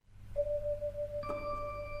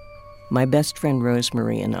My best friend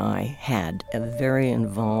Rosemary and I had a very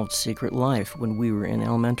involved secret life when we were in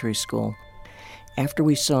elementary school. After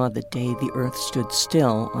we saw The Day the Earth Stood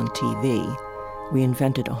Still on TV, we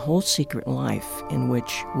invented a whole secret life in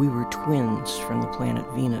which we were twins from the planet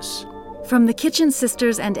Venus. From the Kitchen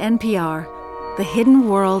Sisters and NPR, The Hidden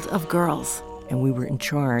World of Girls. And we were in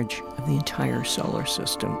charge of the entire solar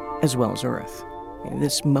system, as well as Earth.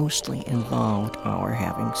 This mostly involved our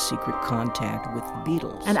having secret contact with the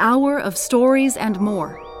Beatles. An hour of stories and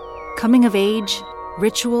more. Coming of age,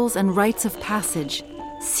 rituals and rites of passage,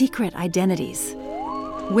 secret identities.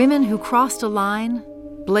 Women who crossed a line,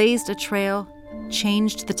 blazed a trail,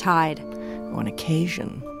 changed the tide. On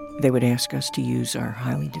occasion, they would ask us to use our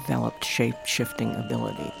highly developed shape-shifting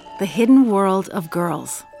ability. The Hidden World of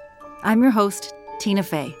Girls. I'm your host, Tina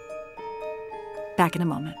Fey. Back in a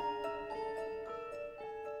moment.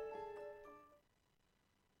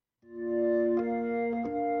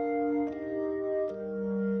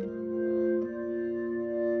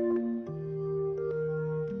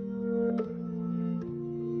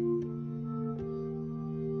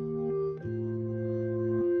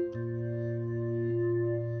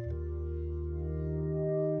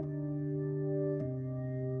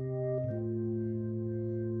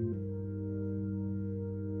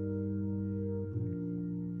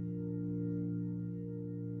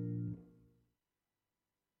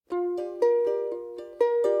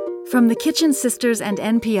 From the Kitchen Sisters and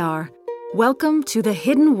NPR, welcome to The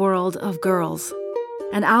Hidden World of Girls.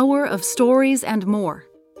 An hour of stories and more.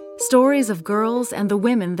 Stories of girls and the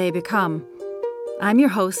women they become. I'm your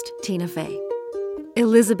host, Tina Fey.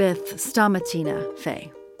 Elizabeth Stamatina Fey.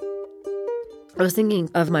 I was thinking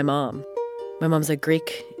of my mom. My mom's a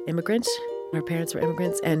Greek immigrant. Her parents were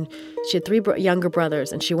immigrants, and she had three younger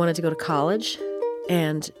brothers, and she wanted to go to college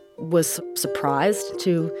and was surprised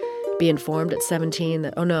to be informed at 17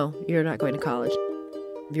 that, oh no, you're not going to college.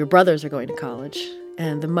 Your brothers are going to college,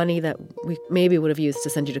 and the money that we maybe would have used to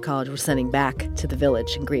send you to college we're sending back to the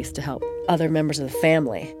village in Greece to help other members of the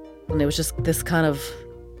family. And it was just this kind of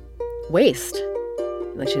waste.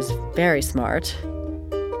 Like, she was very smart.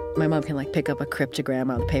 My mom can pick up a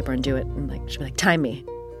cryptogram on the paper and do it, and she'd be like, time me.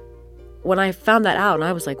 When I found that out, and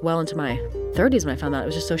I was well into my 30s when I found that, it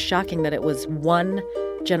was just so shocking that it was one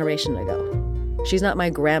generation ago. She's not my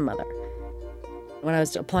grandmother. When I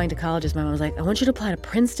was applying to colleges, my mom was like, I want you to apply to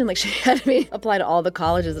Princeton. She had me apply to all the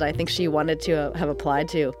colleges that I think she wanted to have applied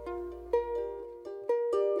to.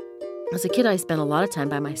 As a kid, I spent a lot of time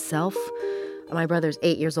by myself. My brother's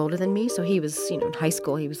 8 years older than me, so he was, in high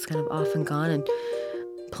school. He was kind of off and gone and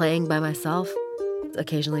playing by myself,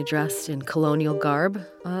 occasionally dressed in colonial garb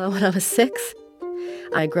when I was 6.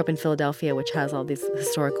 I grew up in Philadelphia, which has all these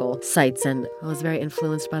historical sites, and I was very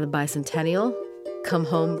influenced by the bicentennial. Come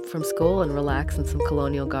home from school and relax in some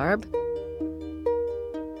colonial garb.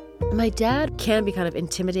 My dad can be kind of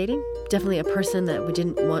intimidating, definitely a person that we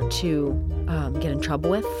didn't want to get in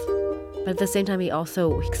trouble with. But at the same time, he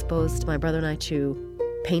also exposed my brother and I to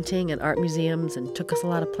painting and art museums and took us a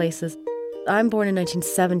lot of places. I'm born in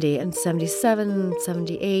 1970, and 77,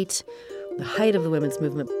 78, the height of the women's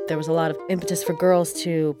movement, there was a lot of impetus for girls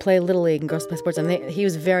to play Little League and girls to play sports, and he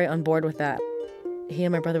was very on board with that. He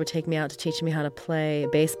and my brother would take me out to teach me how to play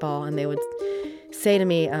baseball, and they would say to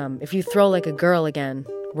me, if you throw like a girl again,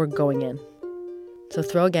 we're going in. So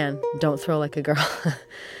throw again, don't throw like a girl.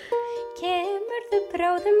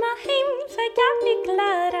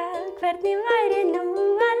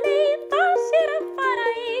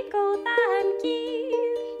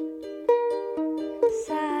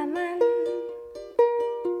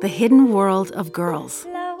 The Hidden World of Girls.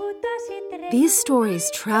 These stories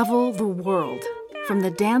travel the world, from the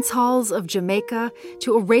dance halls of Jamaica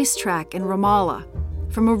to a racetrack in Ramallah,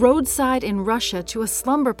 from a roadside in Russia to a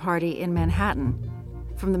slumber party in Manhattan,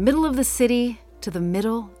 from the middle of the city to the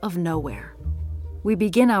middle of nowhere. We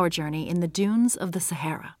begin our journey in the dunes of the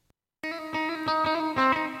Sahara.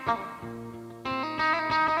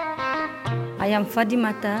 I am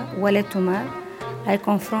Fadimata Waletumar. I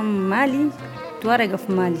come from Mali, Tuareg of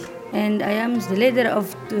Mali, and I am the leader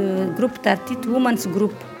of the group Tartit, women's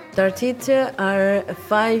group. Tartit are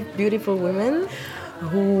 5 beautiful women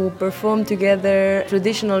who perform together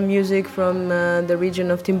traditional music from the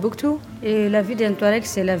region of Timbuktu. La vie d'un Touareg,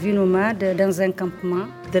 c'est la vie nomade dans un campement.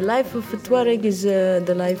 The life of a Touareg is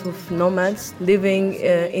the life of nomads living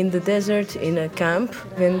in the desert in a camp,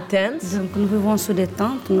 in tents. Donc nous vivons sous des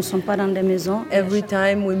tentes, nous ne sommes pas dans des maisons. Every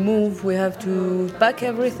time we move, we have to pack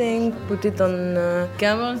everything, put it on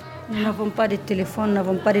camels. Nous n'avons pas de téléphone, nous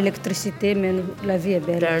n'avons pas d'électricité, mais la vie est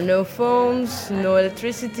belle. There are no phones, no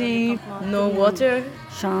electricity, no water.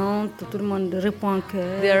 Chante, tout le monde répond que.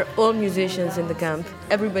 They are all musicians in the camp.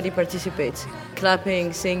 Everybody participates.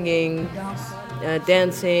 Clapping, singing,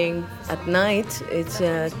 dancing. At night, it's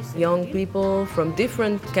young people from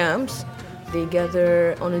different camps. They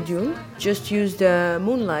gather on a dune, just use the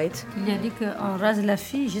moonlight. Il a dit qu'on rase la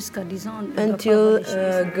fille jusqu'à 10 ans. Until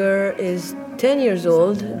a girl is 10 years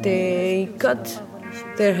old, they cut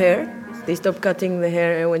their hair. They stop cutting the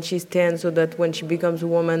hair when she's 10 so that when she becomes a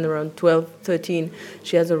woman around 12, 13,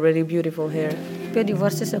 she has already beautiful hair. Beyond the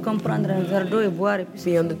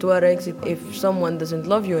Tuaregs, if someone doesn't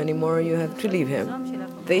love you anymore, you have to leave him.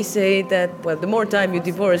 They say that, well, the more time you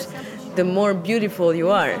divorce, the more beautiful you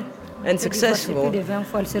are. And successful. Within the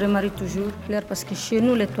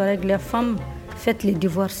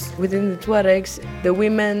Tuaregs, the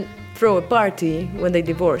women throw a party when they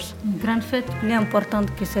divorce. The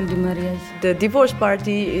divorce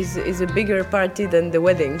party is a bigger party than the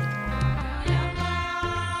wedding.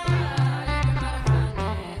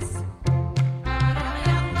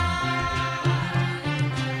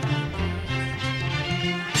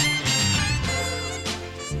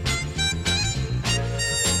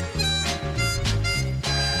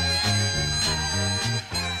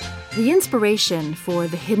 The inspiration for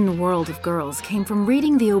The Hidden World of Girls came from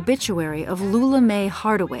reading the obituary of Lula Mae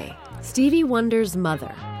Hardaway, Stevie Wonder's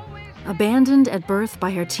mother. Abandoned at birth by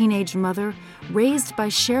her teenage mother, raised by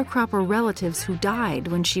sharecropper relatives who died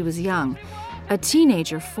when she was young, a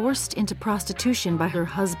teenager forced into prostitution by her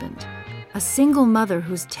husband, a single mother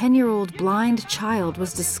whose 10-year-old blind child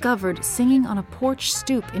was discovered singing on a porch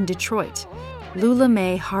stoop in Detroit, Lula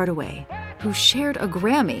Mae Hardaway, who shared a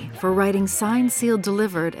Grammy for writing Signed, Sealed,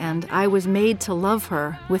 Delivered and I Was Made to Love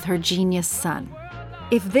Her with her genius son.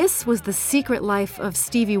 If this was the secret life of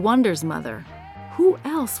Stevie Wonder's mother, who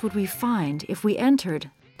else would we find if we entered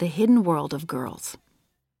the hidden world of girls?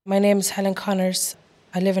 My name is Helen Connors.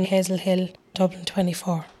 I live in Hazel Hill, Dublin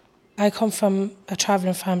 24. I come from a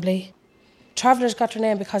travelling family. Travellers got their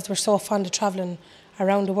name because they were so fond of travelling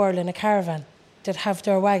around the world in a caravan. They'd have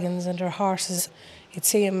their wagons and their horses. You'd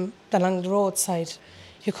see them along the roadside.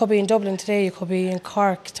 You could be in Dublin today, you could be in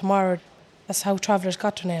Cork tomorrow. That's how travellers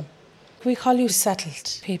got their name. We call you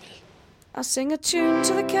settled people. I sing a tune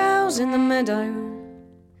to the cows in the meadow,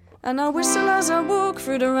 and I whistle as I walk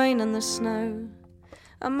through the rain and the snow.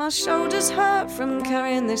 And my shoulders hurt from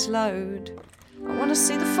carrying this load. I want to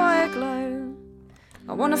see the fire glow.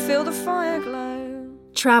 I want to feel the fire glow.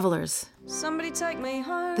 Travellers. Somebody take me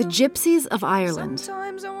home. The gypsies of Ireland.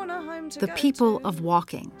 Sometimes I want a home to the go people to. of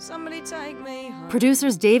walking. Somebody take me home.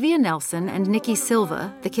 Producers Davia Nelson and Nikki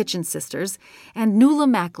Silva, the Kitchen Sisters, and Nuala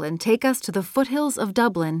Macklin take us to the foothills of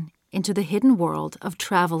Dublin into the hidden world of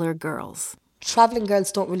traveller girls. Travelling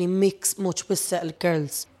girls don't really mix much with settled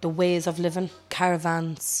girls. The ways of living,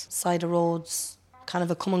 caravans, side of roads, kind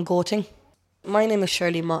of a come and go thing. My name is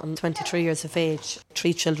Shirley Mott. I'm 23 years of age,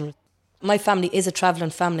 3 children. My family is a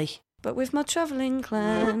travelling family. But with my travelling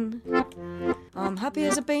clan, I'm happy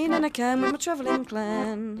as a bean in a can with my travelling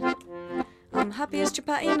clan. I'm happy as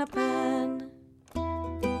chapati in a pan.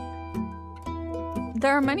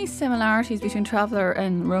 There are many similarities between traveller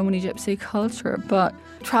and Romani Gypsy culture, but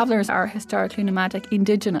travellers are historically nomadic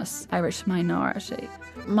indigenous Irish minority.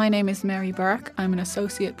 My name is Mary Burke. I'm an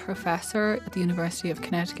associate professor at the University of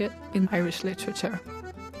Connecticut in Irish literature.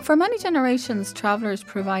 For many generations, travellers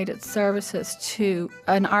provided services to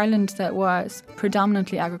an Ireland that was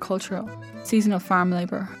predominantly agricultural. Seasonal farm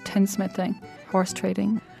labour, tinsmithing, horse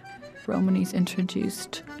trading. Romanis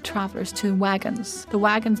introduced travellers to wagons. The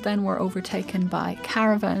wagons then were overtaken by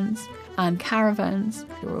caravans, and caravans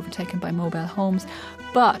were overtaken by mobile homes.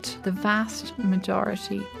 But the vast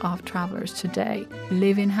majority of travellers today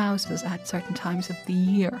live in houses at certain times of the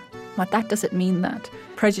year. But that doesn't mean that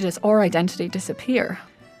prejudice or identity disappear.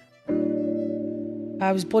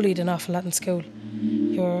 I was bullied an awful lot in school.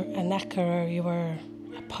 You were a knacker or you were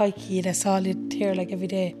a pikey, that's all you'd hear like every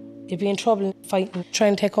day. You'd be in trouble fighting,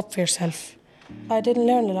 trying to take up for yourself. I didn't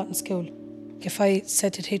learn a lot in school. If I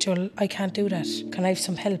said to the teacher, well, I can't do that, can I have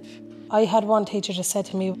some help? I had one teacher that said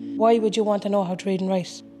to me, why would you want to know how to read and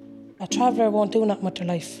write? A traveller won't do nothing with their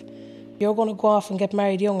life. You're going to go off and get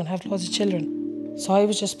married young and have loads of children. So I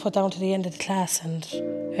was just put down to the end of the class and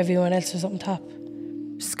everyone else was up on top.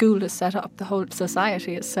 School is set up, the whole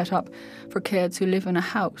society is set up for kids who live in a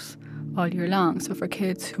house all year long. So for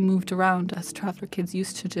kids who moved around as traveller kids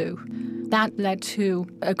used to do. That led to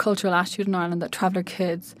a cultural attitude in Ireland that traveller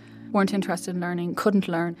kids weren't interested in learning, couldn't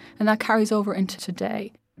learn, and that carries over into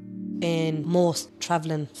today. In most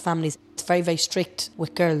travelling families, it's very, very strict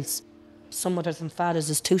with girls. Some mothers and fathers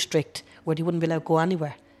is too strict, where they wouldn't be allowed to go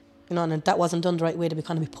anywhere. You know, and that wasn't done the right way, to be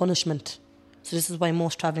kind of be punishment. So this is why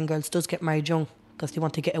most travelling girls does get married young, because they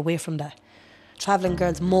want to get away from that. Travelling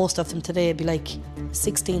girls, most of them today, be like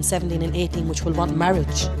 16, 17 and 18, which will want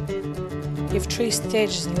marriage. You have 3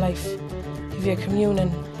 stages in life. You have your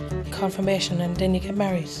communion, confirmation, and then you get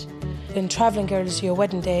married. In travelling girls, your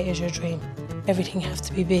wedding day is your dream. Everything has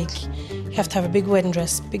to be big. You have to have a big wedding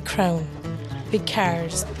dress, big crown, big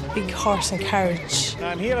cars, big horse and carriage.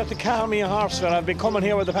 I'm here at the Carmia Horse Fair. I've been coming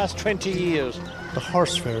here for the past 20 years. The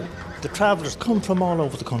horse fair, the travellers come from all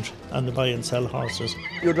over the country and they buy and sell horses.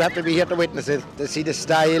 You'd have to be here to witness it, to see the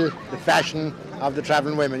style, the fashion of the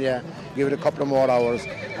travelling women, yeah. Give it a couple of more hours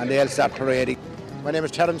and they'll start parading. My name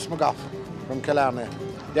is Terence McGough from Killarney.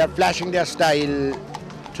 They're flashing their style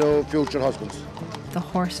to future husbands. The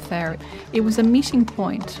horse fair, it was a meeting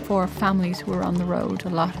point for families who were on the road a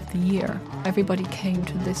lot of the year. Everybody came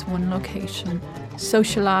to this one location,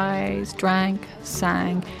 socialised, drank,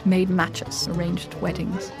 sang, made matches, arranged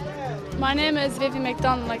weddings. My name is Vivian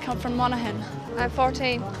McDonald. I come from Monaghan. I'm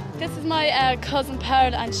 14. This is my cousin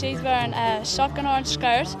Pearl, and she's wearing a shotgun orange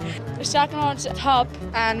skirt, a shotgun orange top.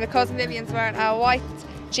 And my cousin Vivian's wearing a white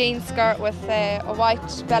jean skirt with a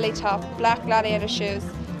white belly top, black gladiator shoes.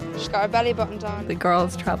 She's got her belly button down. The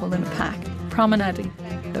girls travelled in a pack, promenading.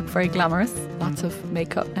 Looked very glamorous, lots of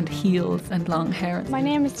makeup and heels and long hair. My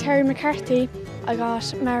name is Terry McCarthy. I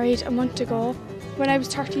got married a month ago. When I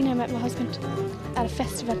was 13, I met my husband at a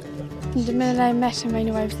festival. And the minute I met him, I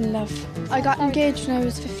knew I was in love. I got engaged when I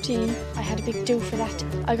was 15. I had a big do for that.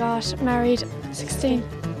 I got married at 16.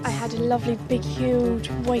 I had a lovely, big, huge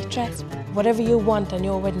white dress. Whatever you want on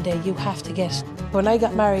your wedding day, you have to get. When I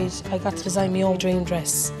got married, I got to design my own dream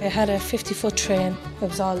dress. I had a 50-foot train. It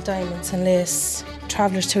was all diamonds and lace.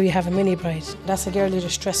 Travellers too, you have a mini bride. That's a girl you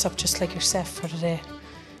just dress up just like yourself for the day.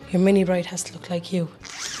 Your mini bride has to look like you.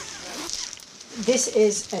 This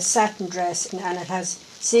is a satin dress and it has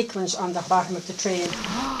sequins on the bottom of the train.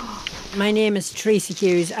 My name is Tracy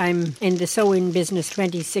Hughes. I'm in the sewing business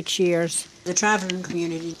 26 years. The travelling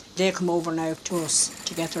community, they come over now to us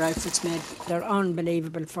to get their outfits made. They're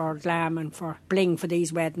unbelievable for glam and for bling for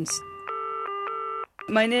these weddings.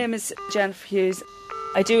 My name is Jennifer Hughes.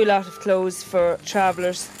 I do a lot of clothes for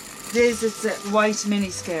travellers. This is a white mini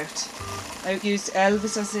skirt. I used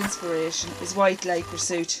Elvis as inspiration, his white lycra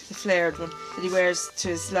suit, the flared one that he wears to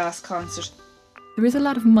his last concert. There is a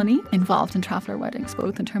lot of money involved in traveller weddings,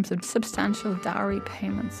 both in terms of substantial dowry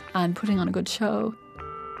payments and putting on a good show.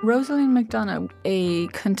 Rosaline McDonough, a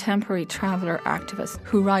contemporary traveller activist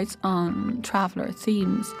who writes on traveller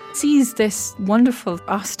themes, sees this wonderful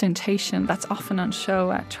ostentation that's often on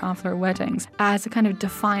show at traveller weddings as a kind of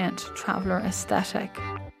defiant traveller aesthetic.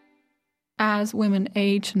 As women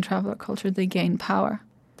age in traveller culture, they gain power.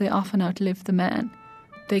 They often outlive the men.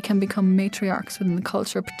 They can become matriarchs within the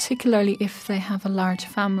culture, particularly if they have a large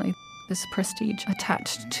family. There's prestige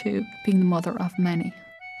attached to being the mother of many.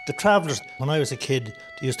 The travellers, when I was a kid,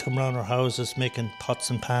 they used to come around our houses making pots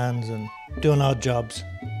and pans and doing odd jobs.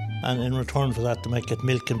 And in return for that, they might get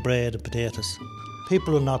milk and bread and potatoes.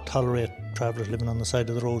 People will not tolerate travellers living on the side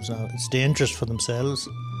of the roads now. It's dangerous for themselves.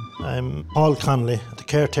 I'm Paul Connolly, the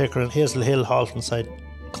caretaker in Hazel Hill halting site.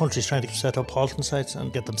 The country's trying to set up halting sites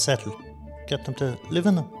and get them settled, get them to live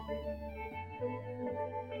in them.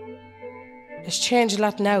 It's changed a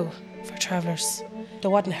lot now for travellers. They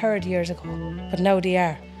wasn't heard years ago, but now they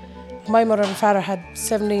are. My mother and father had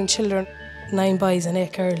 17 children, 9 boys and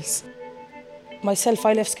 8 girls. Myself,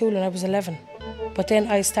 I left school when I was 11, but then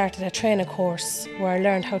I started a training course where I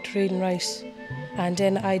learned how to read and write. And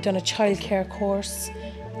then I done a childcare course.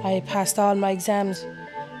 I passed all my exams.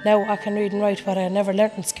 Now I can read and write what I never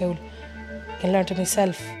learnt in school. I can learn it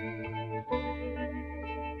myself.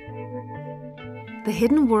 The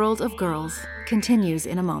Hidden World of Girls continues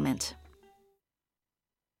in a moment.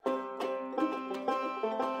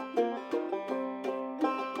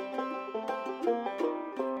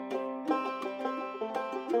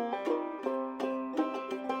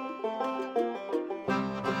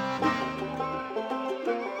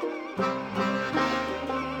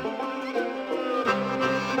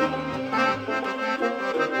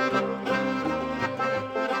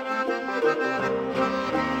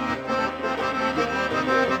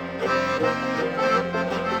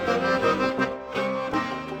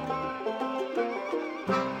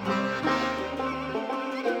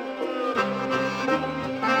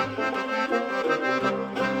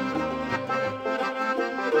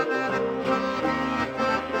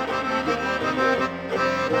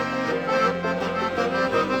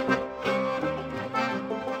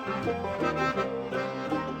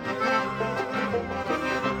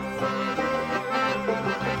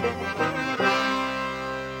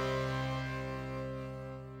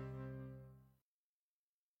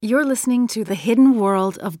 You're listening to The Hidden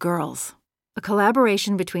World of Girls, a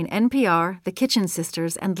collaboration between NPR, the Kitchen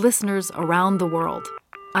Sisters, and listeners around the world.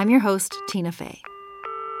 I'm your host, Tina Fey.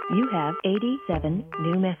 You have 87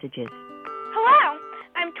 new messages. Hello,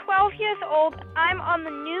 I'm 12 years old. I'm on the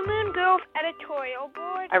New Moon Girls editorial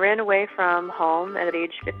board. I ran away from home at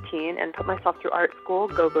age 15 and put myself through art school,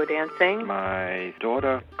 go-go dancing. My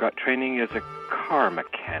daughter got training as a car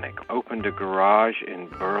mechanic, opened a garage in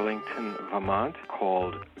Burlington, Vermont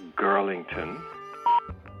called Girlington.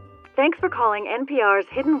 Thanks for calling NPR's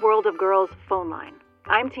Hidden World of Girls phone line.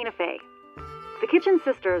 I'm Tina Fey. The Kitchen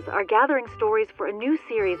Sisters are gathering stories for a new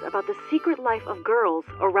series about the secret life of girls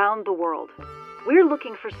around the world. We're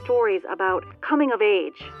looking for stories about coming of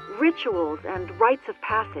age, rituals and rites of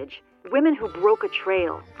passage, women who broke a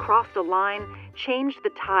trail, crossed a line, changed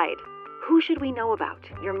the tide. Who should we know about?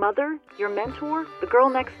 Your mother? Your mentor? The girl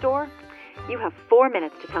next door? You have 4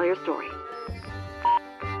 minutes to tell your story.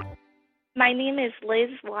 My name is Liz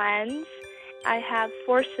Lenz. I have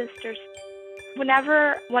 4 sisters.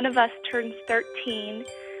 Whenever one of us turns 13,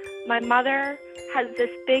 my mother has this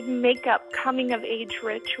big makeup coming-of-age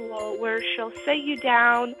ritual where she'll sit you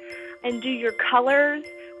down and do your colors.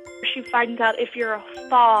 She finds out if you're a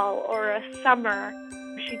fall or a summer.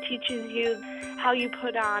 She teaches you how you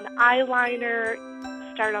put on eyeliner,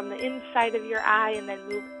 start on the inside of your eye and then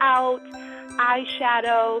move out,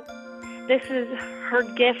 eyeshadow. This is her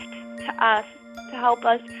gift to us to help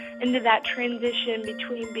us into that transition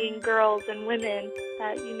between being girls and women,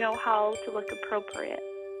 that you know how to look appropriate.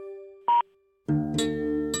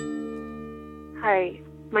 Hi,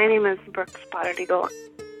 my name is Brooke Spotted Eagle.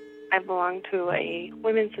 I belong to a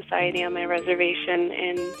women's society on my reservation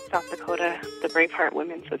in South Dakota, the Braveheart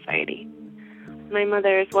Women's Society. My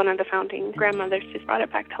mother is one of the founding grandmothers who brought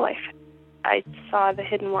it back to life. I saw the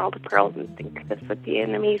hidden world of girls and think this would be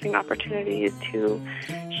an amazing opportunity to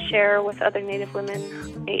share with other Native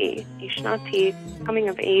women a Ishnati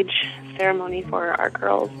coming-of-age ceremony for our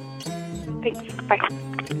girls. Thanks. Bye.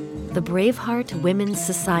 The Braveheart Women's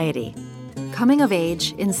Society, coming of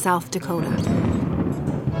age in South Dakota.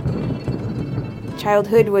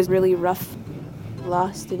 Childhood was really rough,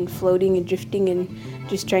 lost and floating and drifting and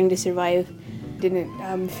just trying to survive.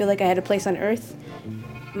 Didn't feel like I had a place on earth.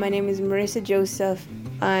 My name is Marissa Joseph.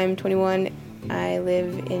 I'm 21. I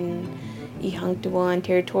live in Ihangtawan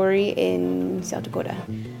Territory in South Dakota.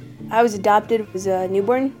 I was adopted as a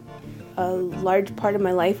newborn. A large part of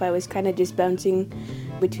my life I was kind of just bouncing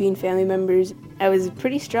between family members. I was a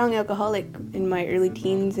pretty strong alcoholic in my early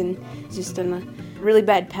teens and just on a really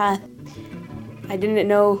bad path. I didn't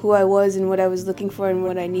know who I was and what I was looking for and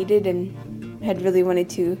what I needed, and had really wanted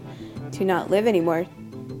to not live anymore.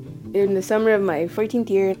 In the summer of my 14th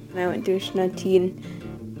year, I went to Ishnati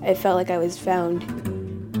and I felt like I was found.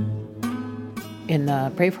 In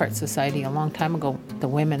the Braveheart Society a long time ago, the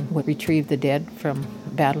women would retrieve the dead from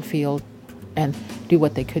the battlefield and do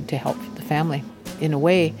what they could to help the family. In a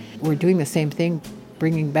way, we're doing the same thing,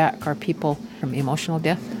 bringing back our people from emotional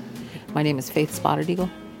death. My name is Faith Spotted Eagle.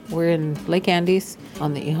 We're in Lake Andes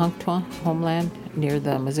on the Ihangtawan homeland near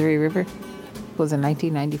the Missouri River. It was in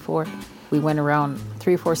 1994. We went around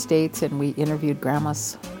 3 or 4 states and we interviewed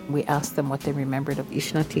grandmas. We asked them what they remembered of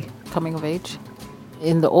Ishnati coming of age.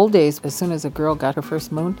 In the old days, as soon as a girl got her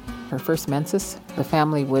first moon, her first menses, the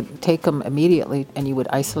family would take them immediately and you would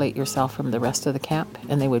isolate yourself from the rest of the camp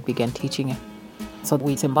and they would begin teaching you. So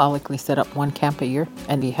we symbolically set up 1 camp a year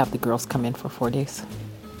and we have the girls come in for 4 days.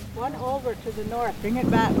 1 over to the north. Bring it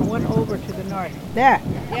back. 1 over to the north. There.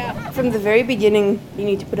 Yeah. From the very beginning, you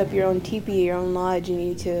need to put up your own teepee, your own lodge. You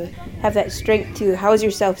need to have that strength to house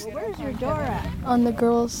yourself. Where's your door at? On the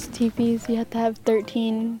girls' teepees, you have to have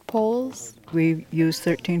 13 poles. We use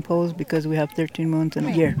 13 poles because we have 13 moons in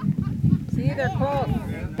a year. See, they're close.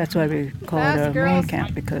 That's why we call it a moon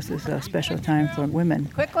camp, because it's a special time for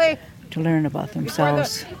women Quickly. to learn about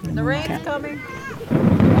themselves. The rain's coming.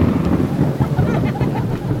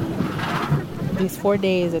 These 4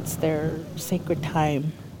 days, it's their sacred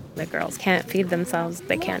time. The girls can't feed themselves,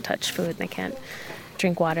 they can't touch food, they can't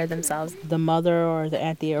drink water themselves. The mother or the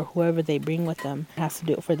auntie or whoever they bring with them has to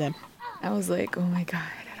do it for them. I was like, oh my God,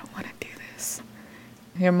 I don't want to do this.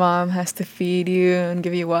 Your mom has to feed you and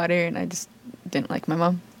give you water, and I just didn't like my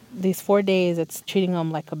mom. These 4 days, it's treating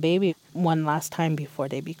them like a baby one last time before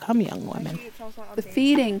they become young women. The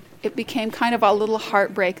feeding, it became kind of a little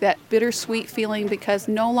heartbreak, that bittersweet feeling, because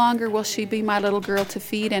no longer will she be my little girl to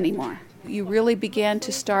feed anymore. You really began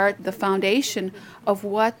to start the foundation of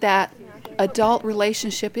what that adult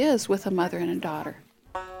relationship is with a mother and a daughter.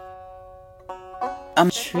 I'm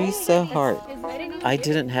Teresa Hart. I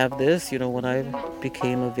didn't have this, when I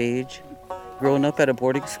became of age. Growing up at a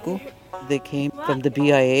boarding school, they came from the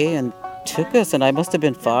BIA and took us, and I must have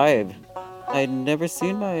been 5. I'd never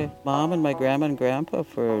seen my mom and my grandma and grandpa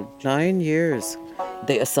for 9 years.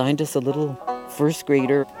 They assigned us a little first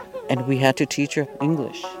grader, and we had to teach her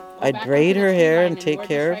English. I'd braid her hair and take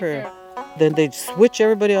care of her. Then they'd switch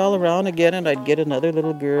everybody all around again, and I'd get another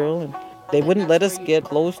little girl, and they wouldn't let us get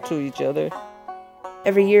close to each other.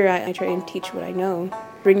 Every year I try and teach what I know,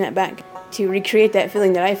 bring that back to recreate that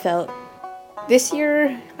feeling that I felt. This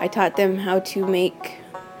year I taught them how to make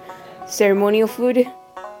ceremonial food,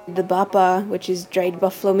 the bapa, which is dried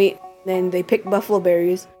buffalo meat. Then they pick buffalo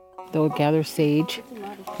berries. They'll gather sage,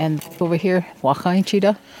 and over here,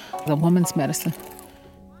 wakainchida, the woman's medicine.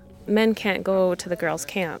 Men can't go to the girls'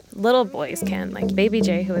 camp. Little boys can, like Baby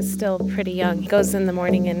Jay, who is still pretty young. He goes in the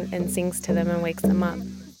morning and sings to them and wakes them up.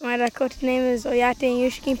 My Dakota name is Oyate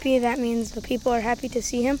Yushkimpi. That means the people are happy to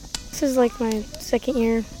see him. This is like my second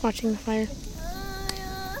year watching the fire.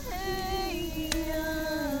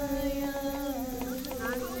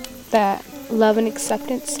 That love and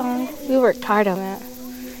acceptance song, we worked hard on that.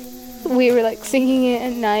 We were like singing it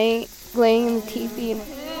at night, laying in the teepee. And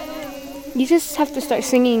you just have to start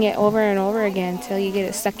singing it over and over again until you get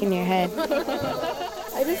it stuck in your head.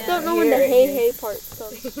 I just don't know when the hey hey part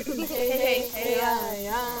comes. Hey hey hey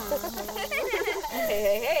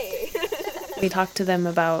hey hey. We talk to them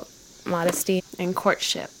about modesty and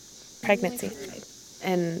courtship, pregnancy,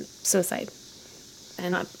 and suicide,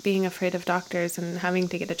 and not being afraid of doctors and having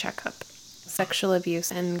to get a checkup. Sexual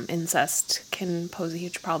abuse and incest can pose a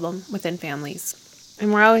huge problem within families.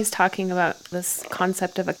 And we're always talking about this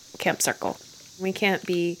concept of a camp circle. We can't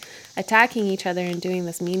be attacking each other and doing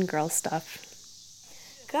this mean girl stuff.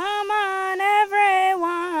 Come on,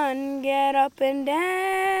 everyone, get up and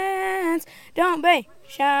dance. Don't be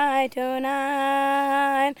shy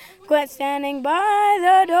tonight. Quit standing by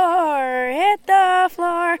the door. Hit the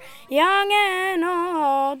floor, young and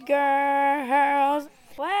old girls.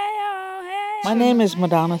 My name is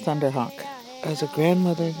Madonna Thunderhawk. As a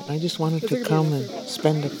grandmother, I just wanted to come and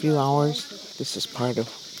spend a few hours. This is part of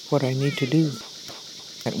what I need to do.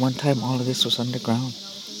 At one time, all of this was underground.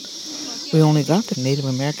 We only got the Native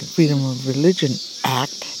American Freedom of Religion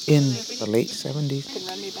Act in the late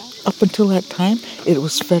 70s. Up until that time, it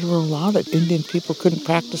was federal law that Indian people couldn't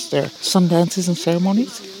practice their sun dances and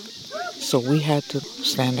ceremonies. So we had to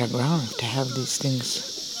stand our ground to have these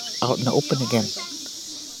things out in the open again.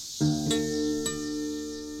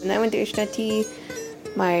 When I went to Ishnati,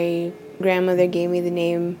 my grandmother gave me the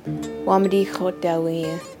name Wamadi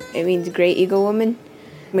Khotawiya. It means Great Eagle Woman.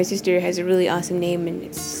 My sister has a really awesome name, and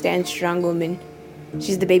it's Stand Strong Woman.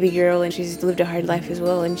 She's the baby girl, and she's lived a hard life as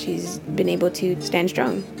well, and she's been able to stand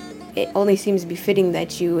strong. It only seems befitting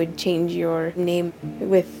that you would change your name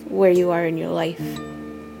with where you are in your life.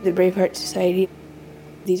 The Braveheart Society,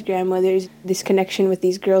 these grandmothers, this connection with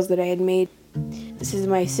these girls that I had made. This is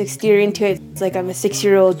my 6th year into it. It's like I'm a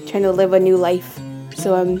 6-year-old trying to live a new life.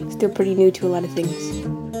 So I'm still pretty new to a lot of things.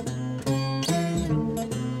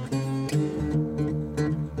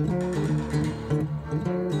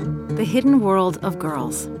 The Hidden World of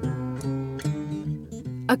Girls.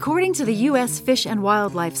 According to the U.S. Fish and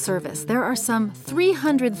Wildlife Service, there are some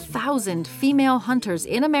 300,000 female hunters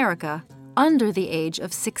in America under the age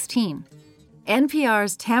of 16.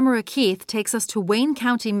 NPR's Tamara Keith takes us to Wayne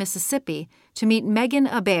County, Mississippi, to meet Megan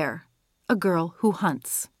Abair, a girl who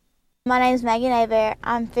hunts. My name's Megan Abair.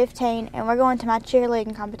 I'm 15, and we're going to my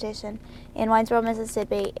cheerleading competition in Waynesboro,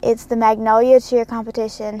 Mississippi. It's the Magnolia Cheer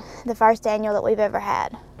Competition, the first annual that we've ever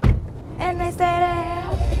had. And they stay there,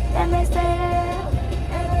 and they stay there,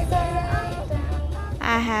 and they stay there.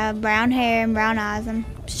 I have brown hair and brown eyes. I'm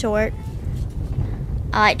short.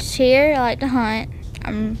 I like to cheer. I like to hunt.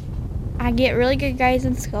 I get really good grades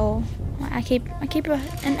in school. I keep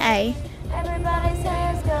an A.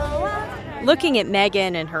 Looking at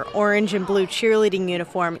Megan in her orange and blue cheerleading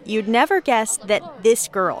uniform, you'd never guess that this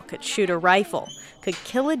girl could shoot a rifle, could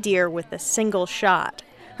kill a deer with a single shot.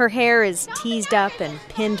 Her hair is teased up and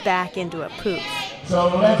pinned back into a poof. So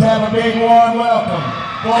let's have a big warm welcome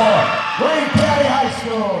for Wayne County High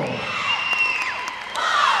School.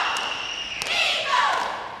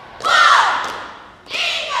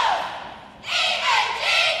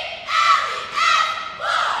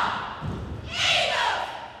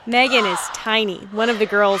 Megan is tiny, one of the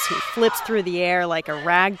girls who flips through the air like a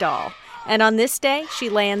rag doll. And on this day, she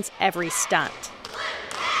lands every stunt.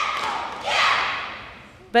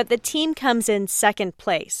 But the team comes in second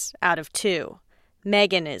place out of 2.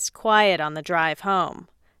 Megan is quiet on the drive home.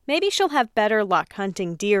 Maybe she'll have better luck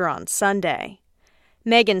hunting deer on Sunday.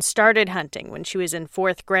 Megan started hunting when she was in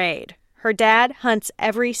 4th grade. Her dad hunts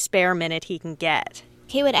every spare minute he can get.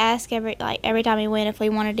 He would ask every time he went if we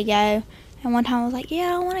wanted to go. And one time I was like,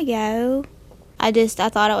 yeah, I want to go. I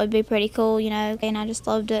thought it would be pretty cool, and I just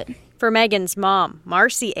loved it. For Megan's mom,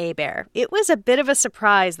 Marcy Hebert, it was a bit of a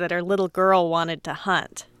surprise that her little girl wanted to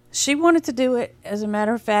hunt. She wanted to do it, as a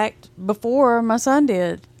matter of fact, before my son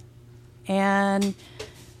did. And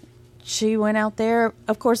she went out there.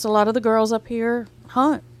 Of course, a lot of the girls up here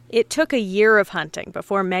hunt. It took a year of hunting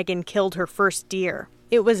before Megan killed her first deer.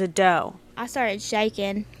 It was a doe. I started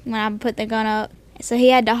shaking when I put the gun up, so he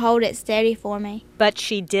had to hold it steady for me. But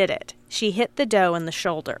she did it. She hit the doe in the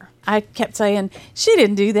shoulder. I kept saying, she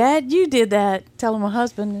didn't do that, you did that, telling my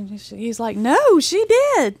husband. And he's like, no, she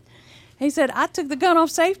did. He said, I took the gun off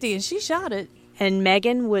safety and she shot it. And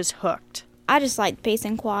Megan was hooked. I just like peace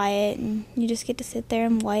and quiet, and you just get to sit there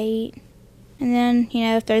and wait. And then,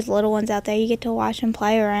 if there's little ones out there, you get to watch them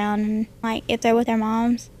play around. And, if they're with their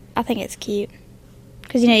moms, I think it's cute.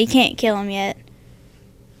 Because, you can't kill them yet.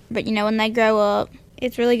 But, when they grow up,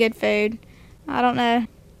 it's really good food. I don't know.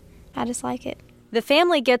 I just like it. The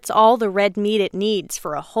family gets all the red meat it needs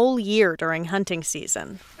for a whole year during hunting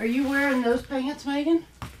season. Are you wearing those pants, Megan?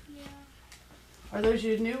 Yeah. Are those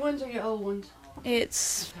your new ones or your old ones?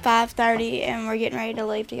 It's 5:30 and we're getting ready to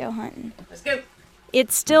leave to go hunting. Let's go.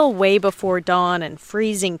 It's still way before dawn and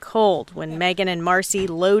freezing cold when Megan and Marcy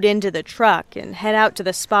load into the truck and head out to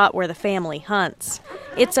the spot where the family hunts.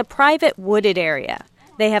 It's a private wooded area.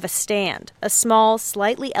 They have a stand, a small,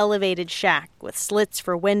 slightly elevated shack with slits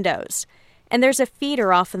for windows. And there's a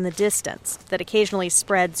feeder off in the distance that occasionally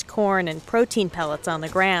spreads corn and protein pellets on the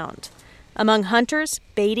ground. Among hunters,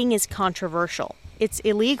 baiting is controversial. It's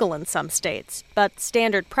illegal in some states, but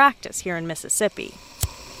standard practice here in Mississippi.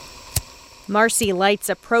 Marcy lights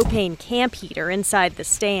a propane camp heater inside the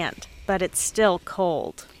stand, but it's still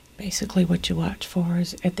cold. Basically what you watch for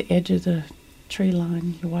is at the edge of the tree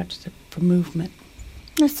line, you watch for movement.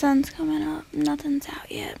 The sun's coming up. Nothing's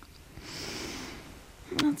out yet.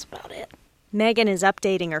 That's about it. Megan is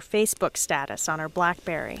updating her Facebook status on her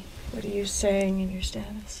BlackBerry. What are you saying in your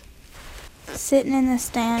status? Sitting in the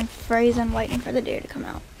stand, freezing, waiting for the deer to come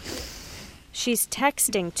out. She's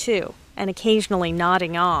texting, too, and occasionally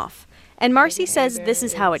nodding off. And Marcy says this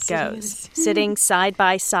is how it goes, sitting side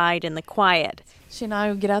by side in the quiet. She and I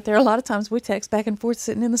would get out there a lot of times. We text back and forth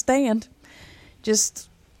sitting in the stand.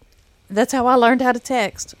 That's how I learned how to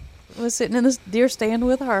text. I was sitting in this deer stand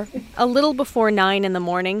with her. A little before 9 in the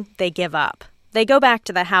morning, they give up. They go back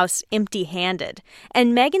to the house empty-handed.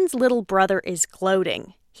 And Megan's little brother is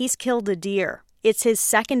gloating. He's killed a deer. It's his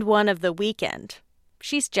second one of the weekend.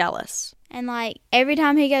 She's jealous. And, every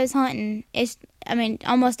time he goes hunting,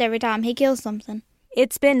 almost every time he kills something.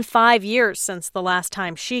 It's been 5 years since the last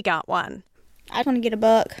time she got one. I want to get a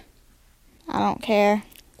buck. I don't care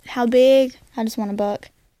how big. I just want a buck.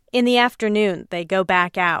 In the afternoon, they go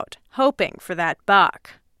back out, hoping for that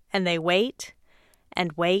buck. And they wait,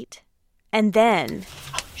 and wait, and then...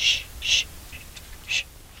 Shh, shh, shh.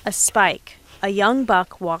 A spike. A young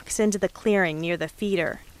buck walks into the clearing near the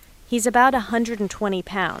feeder. He's about 120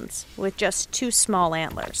 pounds, with just 2 small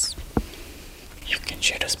antlers. You can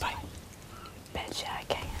shoot a spike. Betcha I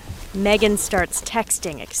can. Megan starts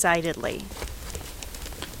texting excitedly.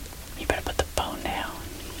 You better put the phone down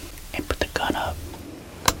and put the gun up.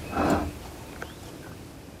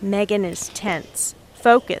 Megan is tense,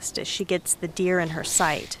 focused as she gets the deer in her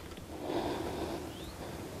sight.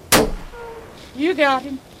 You got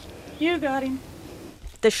him. You got him.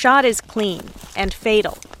 The shot is clean and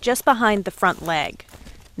fatal, just behind the front leg.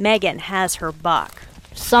 Megan has her buck.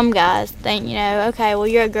 Some guys think, okay, well,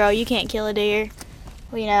 you're a girl, you can't kill a deer.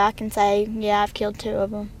 Well, I can say, yeah, I've killed 2 of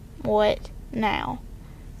them. What now?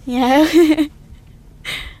 Not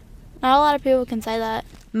a lot of people can say that.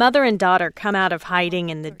 Mother and daughter come out of hiding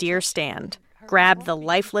in the deer stand, grab the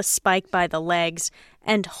lifeless spike by the legs,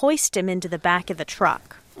 and hoist him into the back of the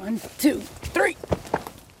truck. 1, 2, 3.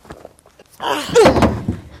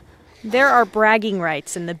 There are bragging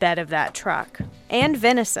rights in the bed of that truck, and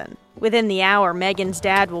venison. Within the hour, Megan's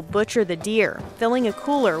dad will butcher the deer, filling a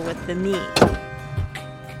cooler with the meat.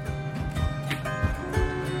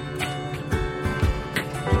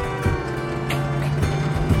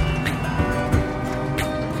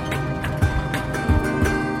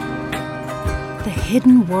 The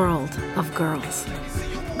hidden world of girls.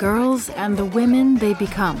 Girls and the women they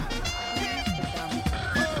become.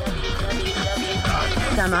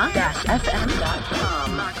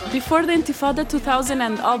 Sama-FM.com Before the Intifada 2000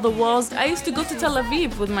 and all the walls, I used to go to Tel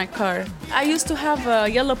Aviv with my car. I used to have a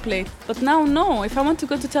yellow plate, but now no. If I want to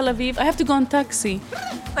go to Tel Aviv, I have to go on taxi.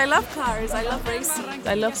 I love cars, I love racing.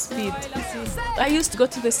 I love speed. I used to go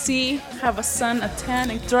to the sea, have a sun, a tan,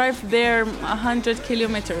 and drive there 100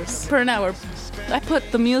 kilometers per hour. I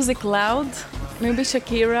put the music loud, maybe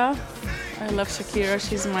Shakira. I love Shakira,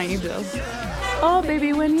 she's my idol. Oh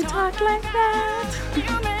baby, when you talk like that, you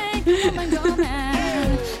make me go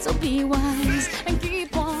mad. So be wise and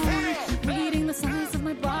keep on reading the signs of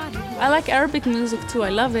my body. I like Arabic music too, I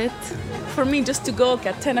love it. For me, just to go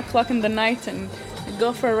at 10 o'clock in the night and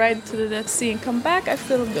go for a ride to the sea and come back, I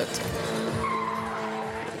feel good.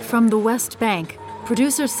 From the West Bank,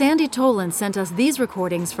 producer Sandy Tolan sent us these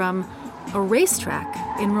recordings from a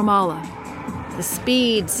racetrack in Ramallah. The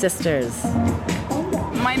Speed Sisters.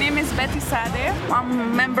 My name is Betty Sadeh. I'm a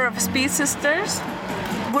member of Speed Sisters.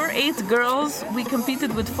 We're 8 girls. We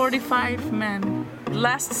competed with 45 men.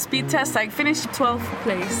 Last speed test, I finished 12th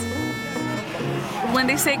place. When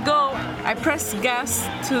they say go, I press gas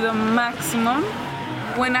to the maximum.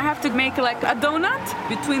 When I have to make like a donut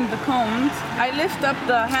between the cones, I lift up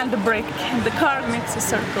the handbrake and the car makes a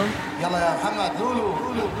circle.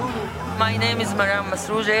 My name is Maram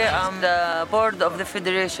Masrouje. I'm the board of the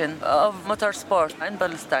Federation of Motorsport in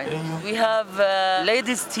Palestine. We have a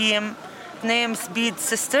ladies team named Speed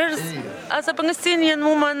Sisters. As a Palestinian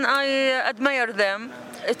woman, I admire them.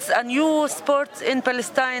 It's a new sport in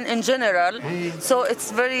Palestine in general, so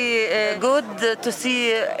it's very good to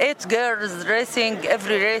see 8 girls racing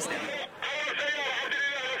every race.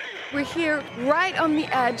 We're here right on the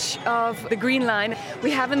edge of the Green Line.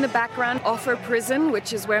 We have in the background Offer Prison,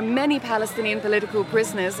 which is where many Palestinian political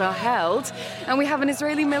prisoners are held, and we have an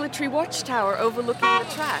Israeli military watchtower overlooking the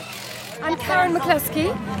track. I'm Karen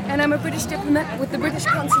McCluskey, and I'm a British diplomat with the British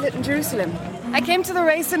Consulate in Jerusalem. I came to the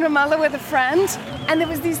race in Ramallah with a friend, and there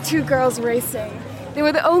was these 2 girls racing. They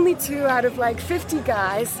were the only 2 out of like 50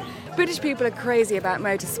 guys. British people are crazy about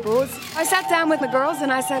motorsports. I sat down with the girls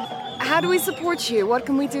and I said, how do we support you? What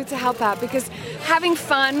can we do to help out? Because having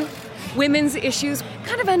fun, women's issues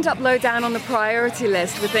kind of end up low down on the priority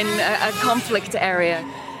list within a conflict area.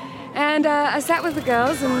 And I sat with the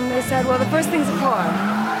girls and they said, well, the first thing's a car.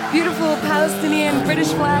 Beautiful Palestinian British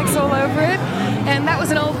flags all over it. And that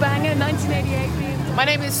was an old banger, 1988. My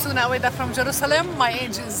name is Suna Aweda from Jerusalem. My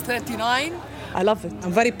age is 39. I love it.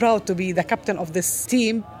 I'm very proud to be the captain of this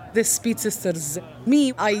team, the Speed Sisters.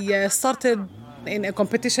 Me, I started in a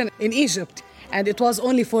competition in Egypt, and it was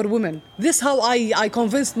only for women. This is how I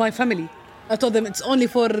convinced my family. I told them it's only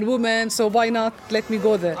for women, so why not let me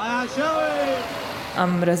go there. I'm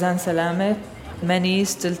Razan Salamet. Many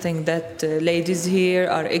still think that ladies here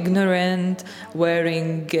are ignorant,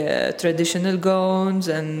 wearing traditional gowns,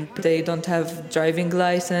 and they don't have driving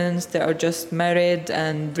license. They are just married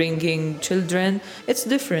and bringing children. It's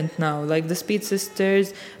different now. Like the Speed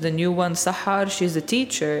Sisters, the new one, Sahara, she's a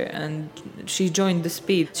teacher and she joined the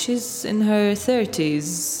Speed. She's in her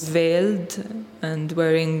 30s, veiled and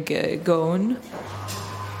wearing a gown.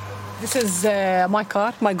 This is my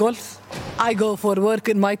car, my Golf. I go for work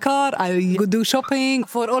in my car, I go do shopping.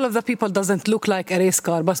 For all of the people, it doesn't look like a race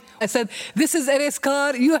car. But I said, this is a race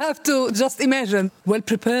car. You have to just imagine. Well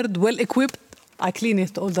prepared, well equipped. I clean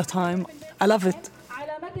it all the time. I love it.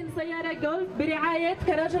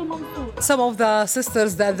 Some of the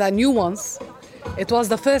sisters, the new ones, it was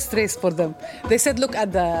the first race for them. They said, look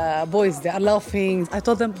at the boys, they are laughing. I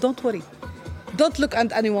told them, don't worry. Don't look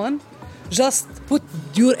at anyone. Just put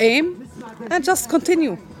your aim and just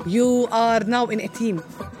continue. You are now in a team.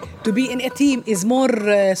 To be in a team is more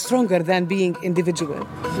stronger than being individual.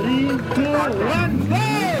 3, 2, 1, go!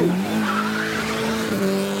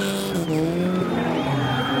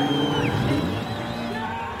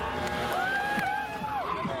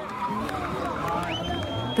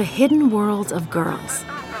 The Hidden World of Girls.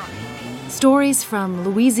 Stories from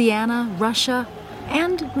Louisiana, Russia,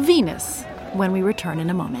 and Venus when we return in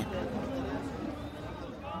a moment.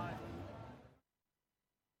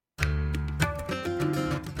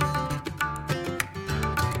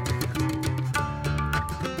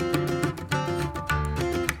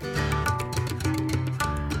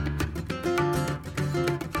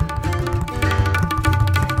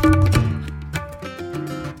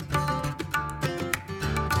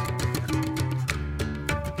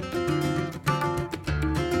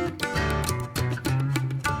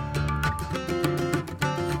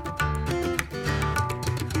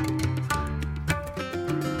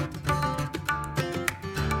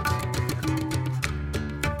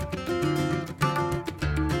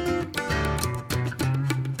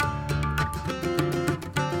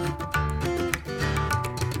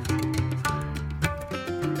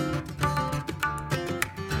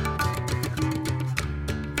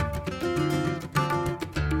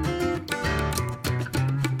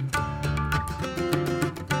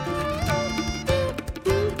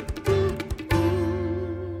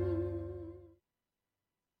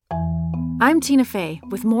 I'm Tina Fey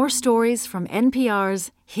with more stories from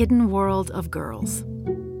NPR's Hidden World of Girls.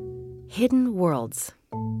 Hidden worlds.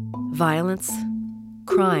 Violence,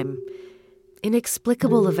 crime,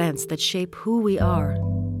 inexplicable events that shape who we are,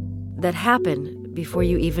 that happen before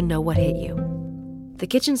you even know what hit you. The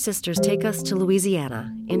Kitchen Sisters take us to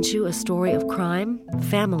Louisiana into a story of crime,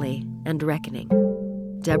 family, and reckoning.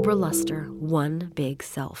 Deborah Luster, One Big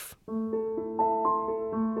Self.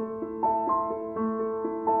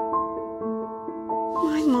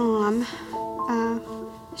 My mom,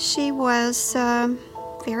 she was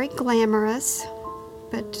very glamorous,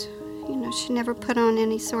 but, she never put on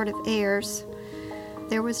any sort of airs.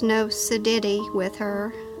 There was no sedity with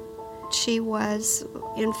her. She was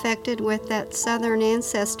infected with that Southern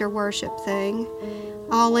ancestor worship thing,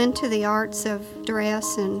 all into the arts of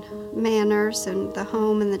dress and manners and the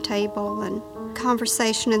home and the table and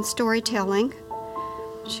conversation and storytelling.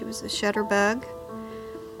 She was a shutterbug.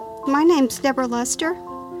 My name's Deborah Luster.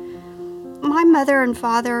 My mother and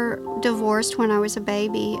father divorced when I was a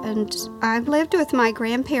baby, and I lived with my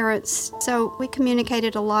grandparents, so we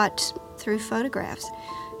communicated a lot through photographs.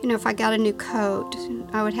 If I got a new coat,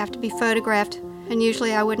 I would have to be photographed, and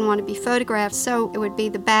usually I wouldn't want to be photographed, so it would be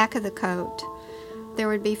the back of the coat. There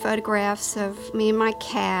would be photographs of me and my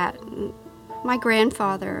cat, and my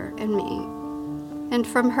grandfather and me. And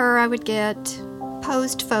from her I would get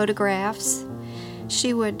posed photographs.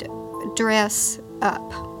 She would dress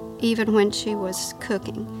up, even when she was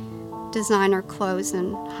cooking, designer clothes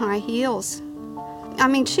and high heels.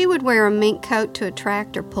 She would wear a mink coat to a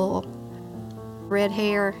tractor pull. Red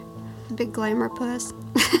hair, big glamour puss.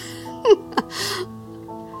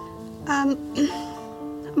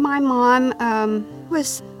 My mom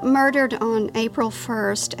was murdered on April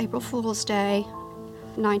 1st, April Fool's Day,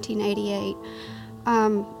 1988.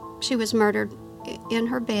 She was murdered in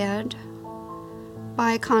her bed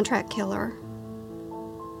by a contract killer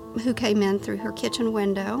who came in through her kitchen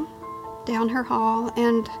window, down her hall,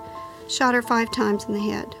 and shot her 5 times in the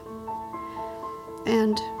head.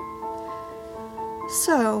 And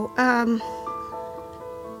so,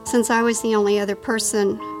 since I was the only other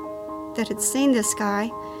person that had seen this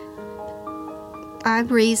guy, I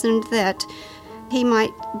reasoned that he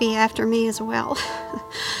might be after me as well.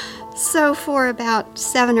 So for about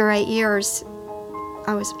 7 or 8 years,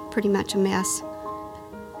 I was pretty much a mess.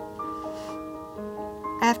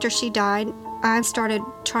 After she died, I started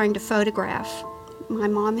trying to photograph. My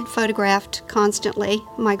mom had photographed constantly.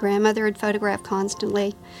 My grandmother had photographed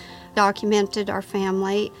constantly, documented our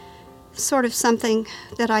family. Sort of something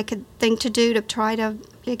that I could think to do to try to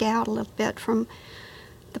dig out a little bit from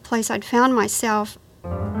the place I'd found myself.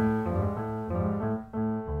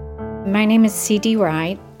 My name is C.D.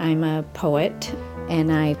 Wright. I'm a poet,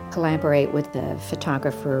 and I collaborate with the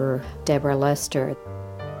photographer Deborah Luster.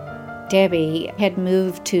 Debbie had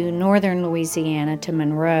moved to northern Louisiana, to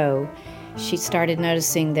Monroe. She started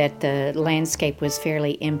noticing that the landscape was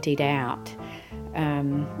fairly emptied out.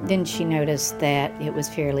 Then she noticed that it was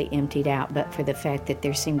fairly emptied out, but for the fact that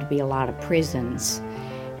there seemed to be a lot of prisons.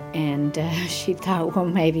 And she thought, well,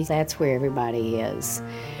 maybe that's where everybody is,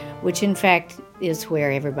 which in fact is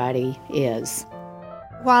where everybody is.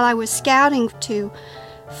 While I was scouting to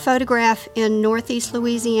photograph in northeast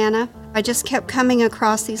Louisiana, I just kept coming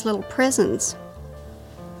across these little prisons.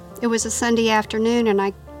 It was a Sunday afternoon, and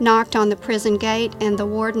I knocked on the prison gate, and the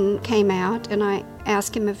warden came out, and I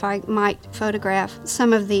asked him if I might photograph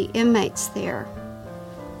some of the inmates there.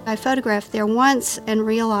 I photographed there once and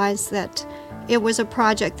realized that it was a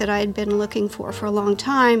project that I had been looking for a long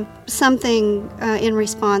time, something in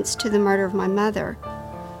response to the murder of my mother.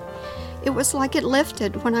 It was like it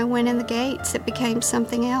lifted when I went in the gates. It became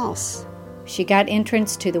something else. She got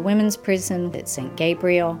entrance to the women's prison at St.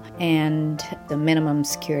 Gabriel and the minimum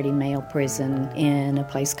security male prison in a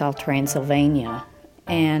place called Transylvania,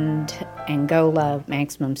 and Angola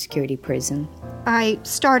maximum security prison. I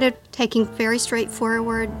started taking very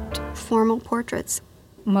straightforward, formal portraits.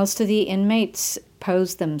 Most of the inmates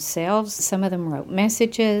posed themselves. Some of them wrote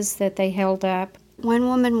messages that they held up. One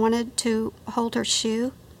woman wanted to hold her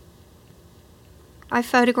shoe. I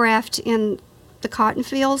photographed in the cotton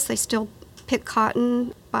fields. They still pick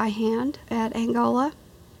cotton by hand at Angola.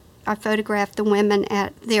 I photographed the women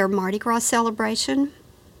at their Mardi Gras celebration,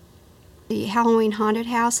 the Halloween haunted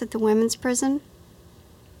house at the women's prison.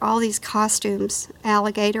 All these costumes,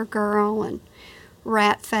 alligator girl and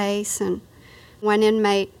rat face, and one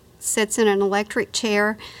inmate sits in an electric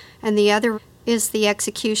chair and the other is the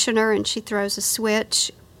executioner, and she throws a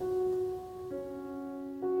switch.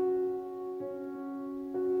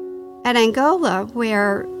 At Angola,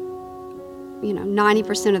 where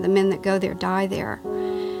 90% of the men that go there die there,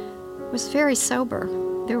 was very sober.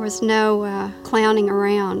 There was no clowning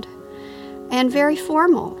around, and very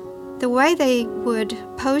formal. The way they would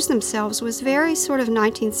pose themselves was very sort of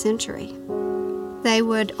 19th century. They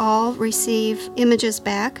would all receive images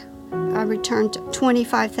back. I returned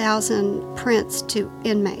 25,000 prints to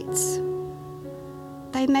inmates.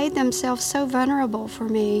 They made themselves so vulnerable for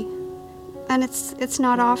me, and it's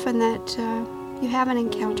not often that you have an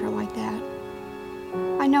encounter like that.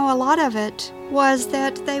 I know a lot of it was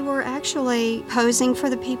that they were actually posing for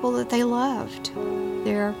the people that they loved,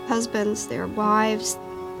 their husbands, their wives.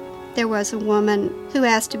 There was a woman who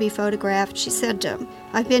asked to be photographed. She said,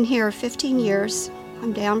 I've been here 15 years.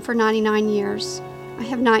 I'm down for 99 years. I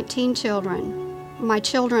have 19 children. My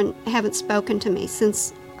children haven't spoken to me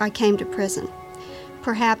since I came to prison.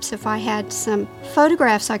 Perhaps if I had some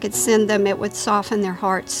photographs I could send them, it would soften their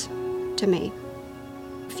hearts to me.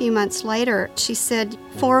 A few months later, she said,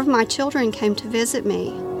 4 of my children came to visit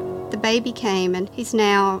me. The baby came, and he's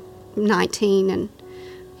now 19, and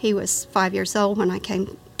he was 5 years old when I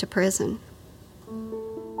came to prison.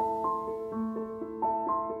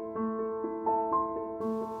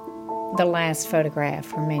 The last photograph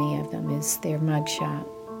for many of them is their mugshot.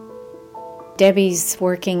 Debbie's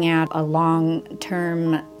working out a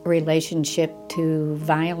long-term relationship to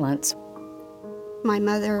violence. My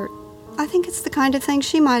mother, I think it's the kind of thing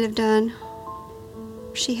she might have done.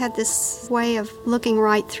 She had this way of looking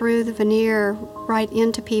right through the veneer, right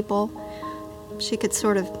into people. She could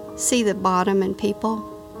sort of see the bottom in people.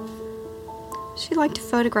 She liked to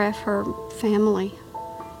photograph her family.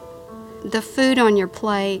 The food on your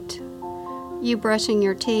plate, you brushing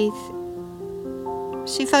your teeth.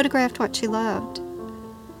 She photographed what she loved,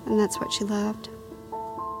 and that's what she loved.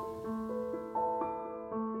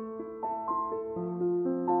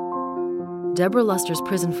 Deborah Luster's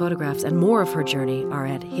prison photographs and more of her journey are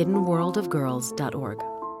at hiddenworldofgirls.org.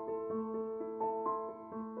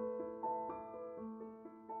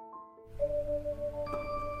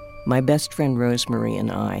 My best friend Rosemary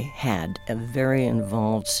and I had a very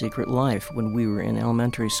involved secret life when we were in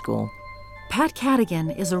elementary school. Pat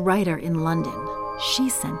Cadigan is a writer in London. She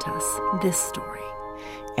sent us this story.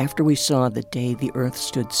 After we saw The Day the Earth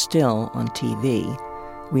Stood Still on TV,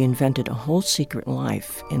 we invented a whole secret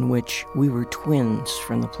life in which we were twins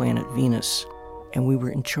from the planet Venus, and we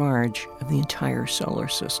were in charge of the entire solar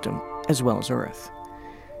system, as well as Earth.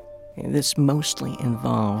 And this mostly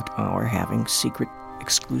involved our having secret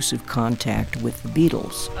exclusive contact with the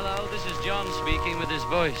Beatles. Hello, this is John speaking with his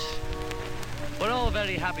voice. We're all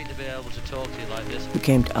very happy to be able to talk to you like this. Who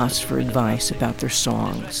came to us for advice about their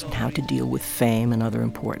songs and how to deal with fame and other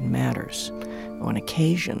important matters. On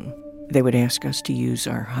occasion, they would ask us to use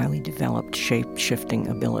our highly developed shape-shifting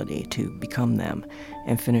ability to become them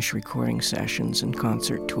and finish recording sessions and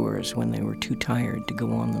concert tours when they were too tired to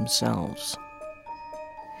go on themselves.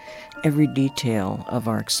 Every detail of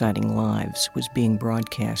our exciting lives was being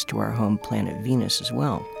broadcast to our home planet Venus as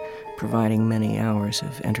well, providing many hours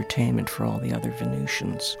of entertainment for all the other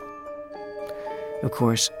Venusians. Of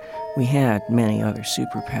course, we had many other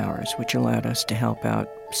superpowers which allowed us to help out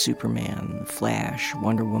Superman, the Flash,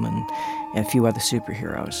 Wonder Woman, and a few other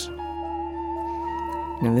superheroes.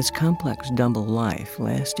 Now, this complex double life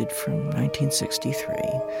lasted from 1963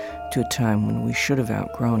 to a time when we should have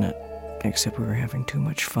outgrown it, except we were having too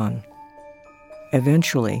much fun.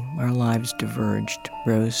 Eventually, our lives diverged.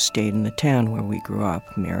 Rose stayed in the town where we grew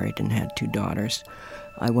up, married and had 2 daughters.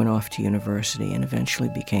 I went off to university and eventually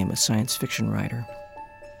became a science fiction writer.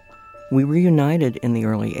 We reunited in the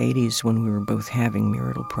early 80s when we were both having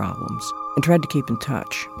marital problems and tried to keep in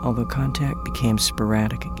touch, although contact became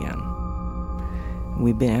sporadic again.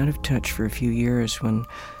 We'd been out of touch for a few years when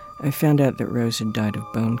I found out that Rose had died of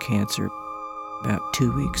bone cancer about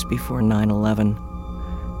 2 weeks before 9/11,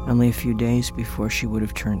 only a few days before she would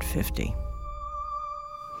have turned 50.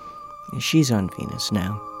 She's on Venus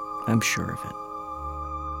now, I'm sure of it.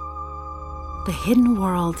 The Hidden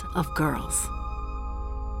World of Girls.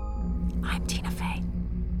 I'm Tina Fey.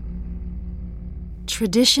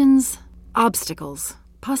 Traditions, obstacles,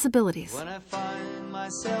 possibilities. When I find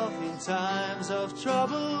myself in times of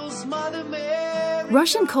troubles, Mother Mary...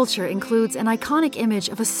 Russian culture includes an iconic image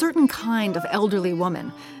of a certain kind of elderly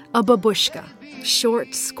woman, a babushka,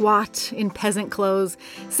 short, squat, in peasant clothes,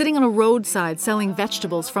 sitting on a roadside selling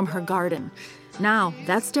vegetables from her garden. Now,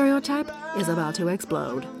 that stereotype is about to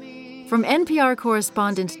explode. From NPR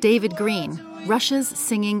correspondent David Green, Russia's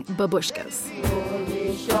singing babushkas.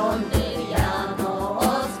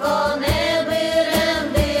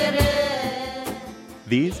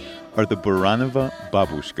 These are the Buranova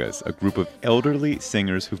Babushkas, a group of elderly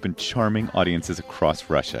singers who've been charming audiences across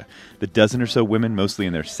Russia. The dozen or so women, mostly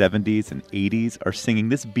in their 70s and 80s, are singing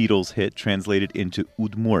this Beatles hit translated into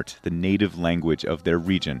Udmurt, the native language of their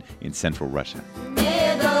region in central Russia.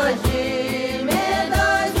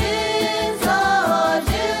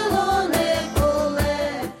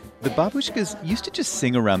 The babushkas used to just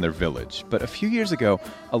sing around their village, but a few years ago,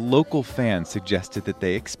 a local fan suggested that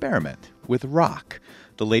they experiment with rock.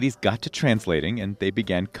 The ladies got to translating, and they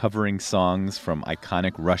began covering songs from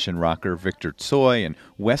iconic Russian rocker Viktor Tsoi and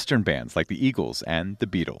Western bands like the Eagles and the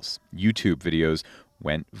Beatles. YouTube videos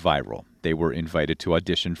went viral. They were invited to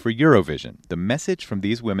audition for Eurovision. The message from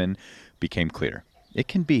these women became clear. It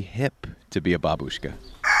can be hip to be a babushka.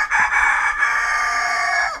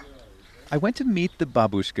 I went to meet the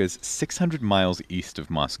babushkas 600 miles east of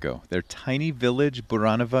Moscow. Their tiny village,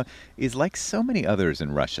 Buranova, is like so many others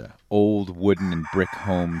in Russia. Old wooden and brick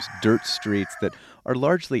homes, dirt streets that are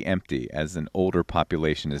largely empty as an older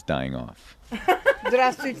population is dying off.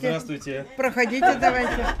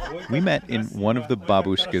 We met in one of the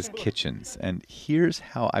babushkas' kitchens, and here's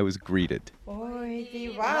how I was greeted.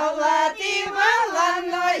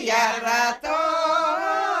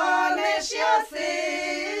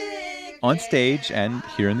 On stage and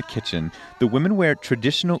here in the kitchen, the women wear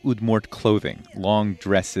traditional Udmurt clothing, long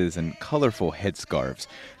dresses and colorful headscarves.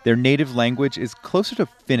 Their native language is closer to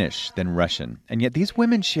Finnish than Russian, and yet these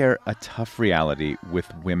women share a tough reality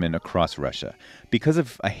with women across Russia. Because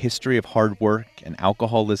of a history of hard work and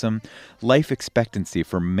alcoholism, life expectancy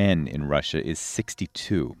for men in Russia is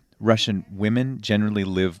 62. Russian women generally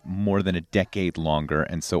live more than a decade longer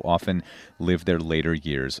and so often live their later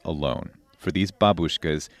years alone. For these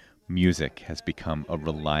babushkas, music has become a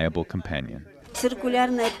reliable companion.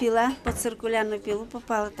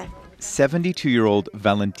 72-year-old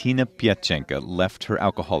Valentina Pyatchenko left her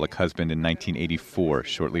alcoholic husband in 1984,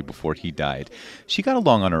 shortly before he died. She got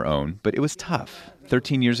along on her own, but it was tough.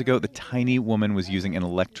 13 years ago, the tiny woman was using an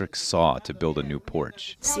electric saw to build a new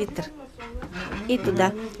porch.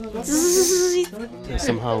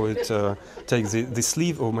 Somehow it takes the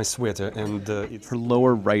sleeve of my sweater and her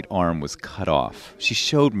lower right arm was cut off. She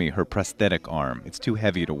showed me her prosthetic arm. It's too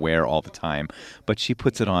heavy to wear all the time, but she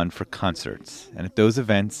puts it on for concerts. And at those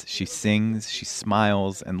events, she sings, she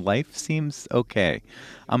smiles, and life seems okay.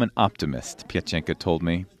 I'm an optimist, Pyatchenko told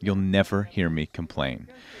me. You'll never hear me complain.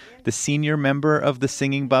 The senior member of the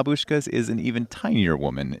singing babushkas is an even tinier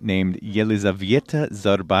woman named Yelizaveta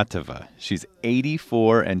Zarbatova. She's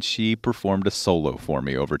 84, and she performed a solo for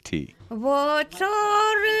me over tea.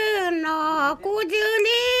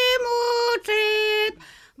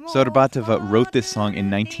 Zarbatova wrote this song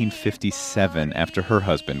in 1957 after her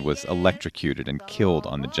husband was electrocuted and killed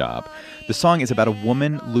on the job. The song is about a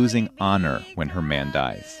woman losing honor when her man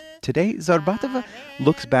dies. Today, Zarbatova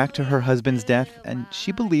looks back to her husband's death, and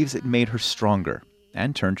she believes it made her stronger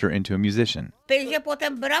and turned her into a musician.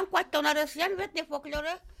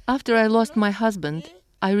 After I lost my husband,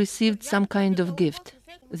 I received some kind of gift,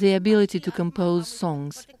 the ability to compose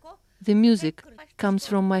songs. The music comes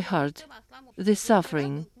from my heart. The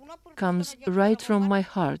suffering comes right from my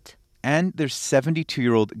heart. And there's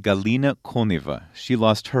 72-year-old Galina Koneva. She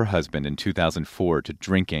lost her husband in 2004 to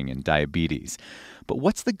drinking and diabetes. But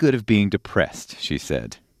what's the good of being depressed, she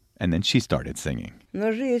said. And then she started singing.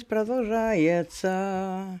 Those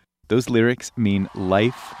lyrics mean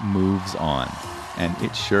life moves on. And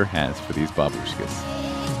it sure has for these babushkas.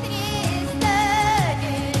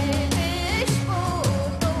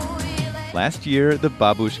 Last year, the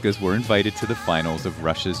babushkas were invited to the finals of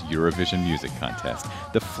Russia's Eurovision Music Contest.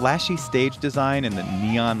 The flashy stage design and the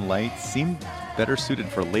neon lights seemed better suited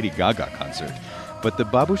for a Lady Gaga concert. But the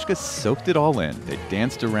babushkas soaked it all in. They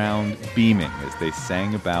danced around, beaming as they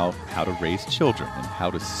sang about how to raise children and how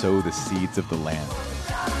to sow the seeds of the land.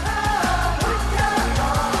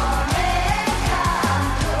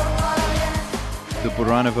 The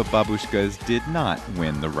Buranova babushkas did not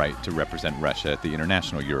win the right to represent Russia at the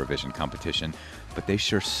International Eurovision competition, but they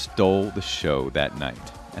sure stole the show that night.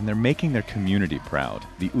 And they're making their community proud.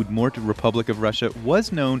 The Udmurt Republic of Russia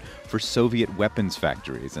was known for Soviet weapons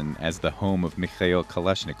factories and as the home of Mikhail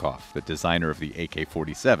Kalashnikov, the designer of the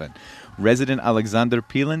AK-47. Resident Alexander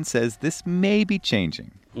Pilin says this may be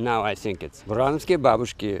changing. Now I think it's Buranovsky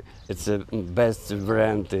Babushki. It's the best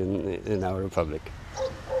brand in our republic.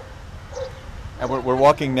 And we're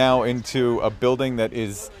walking now into a building that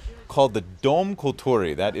is called the Dom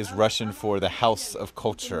Kultury. That is Russian for the House of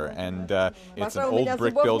Culture. And it's an old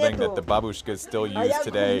brick building that the babushkas still use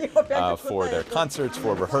today for their concerts,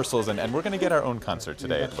 for rehearsals. And we're going to get our own concert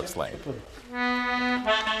today, it looks like.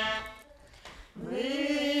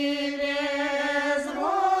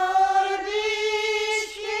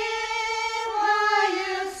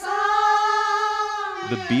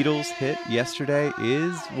 the Beatles' hit Yesterday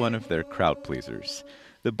is one of their crowd pleasers.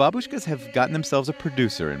 The babushkas have gotten themselves a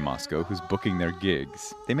producer in Moscow who's booking their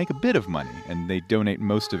gigs. They make a bit of money, and they donate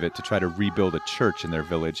most of it to try to rebuild a church in their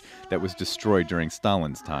village that was destroyed during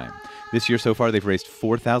Stalin's time. This year so far, they've raised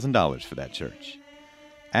 $4,000 for that church.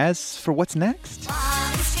 As for what's next?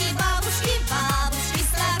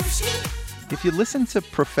 If you listen to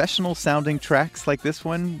professional-sounding tracks like this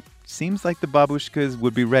one, seems like the babushkas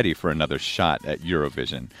would be ready for another shot at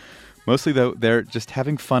Eurovision. Mostly, though, they're just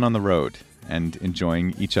having fun on the road and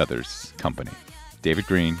enjoying each other's company. David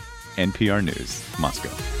Green, NPR News, Moscow.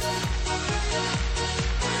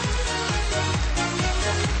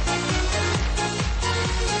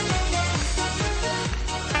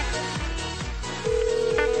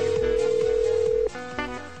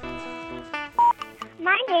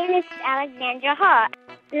 My name is Alexandra Hart.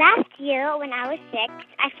 Last year, when I was 6,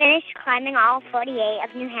 I finished climbing all 48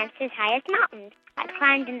 of New Hampshire's highest mountains. I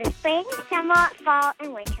climbed in the spring, summer, fall,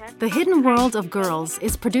 and winter. The Hidden World of Girls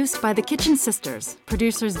is produced by the Kitchen Sisters,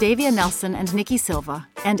 producers Davia Nelson and Nikki Silva,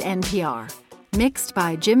 and NPR. Mixed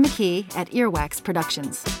by Jim McKee at Earwax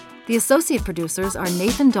Productions. The associate producers are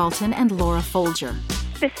Nathan Dalton and Laura Folger.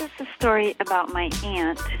 This is a story about my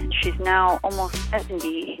aunt. She's now almost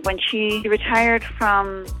 70. When she retired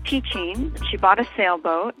from teaching, she bought a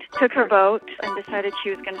sailboat, took her boat, and decided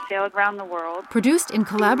she was going to sail around the world. Produced in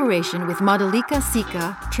collaboration with Madalika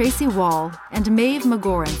Sika, Tracy Wall, and Maeve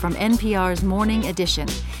McGoran from NPR's Morning Edition,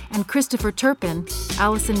 and Christopher Turpin,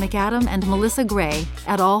 Allison McAdam, and Melissa Gray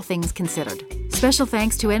at All Things Considered. Special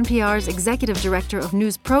thanks to NPR's Executive Director of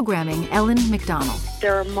News Programming, Ellen McDonald.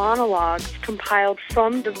 There are monologues compiled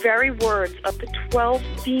from the very words of the 12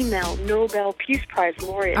 female Nobel Peace Prize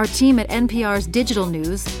laureates. Our team at NPR's Digital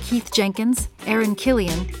News, Keith Jenkins, Erin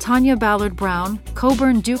Killian, Tanya Ballard-Brown,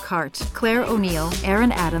 Coburn Dukehart, Claire O'Neill,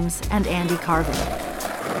 Aaron Adams, and Andy Carvin.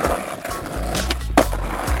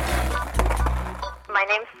 My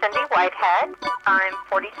name's Cindy Whitehead. I'm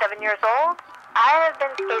 47 years old. I have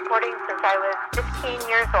been skateboarding since I was 15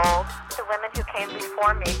 years old. The women who came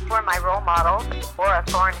before me were my role models. Laura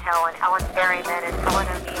Thornhill and Ellen Berryman and Helen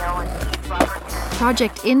O'Neill and Keith Robertson.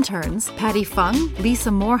 Project interns Patty Fung,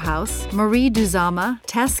 Lisa Morehouse, Marie Duzama,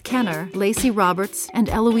 Tess Kenner, Lacey Roberts, and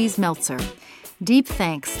Eloise Meltzer. Deep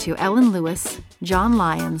thanks to Ellen Lewis, John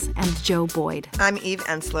Lyons, and Joe Boyd. I'm Eve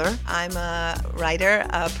Ensler. I'm a writer,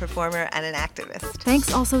 a performer, and an activist.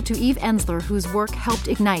 Thanks also to Eve Ensler, whose work helped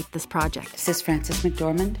ignite this project. This is Frances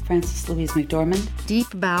Louise McDormand. Deep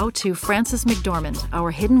bow to Frances McDormand, our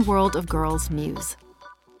Hidden World of Girls muse.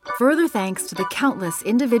 Further thanks to the countless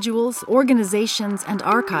individuals, organizations, and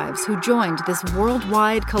archives who joined this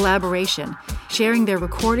worldwide collaboration, sharing their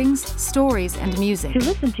recordings, stories, and music. To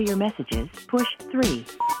listen to your messages, push 3.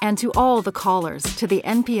 And to all the callers to the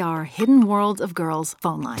NPR Hidden World of Girls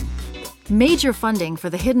phone line. Major funding for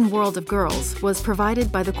the Hidden World of Girls was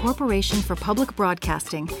provided by the Corporation for Public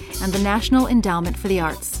Broadcasting and the National Endowment for the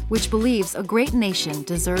Arts, which believes a great nation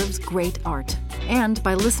deserves great art, and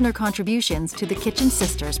by listener contributions to the Kitchen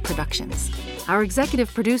Sisters productions. Our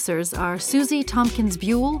executive producers are Susie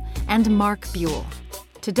Tompkins-Buell and Mark Buell.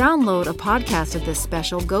 To download a podcast of this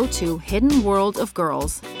special, go to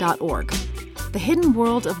hiddenworldofgirls.org. The Hidden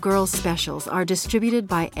World of Girls specials are distributed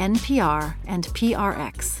by NPR and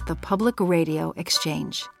PRX, the Public Radio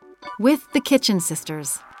Exchange. With the Kitchen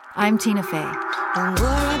Sisters, I'm Tina Fey. Don't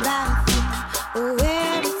worry about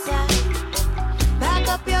where it's at. Back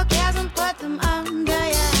up your cares and put them under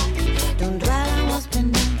your hat. Don't dwell on what's been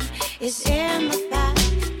done, it's in the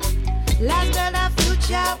past. Let's build our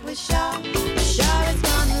future, we're sure it's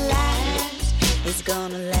gonna last. It's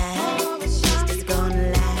gonna last.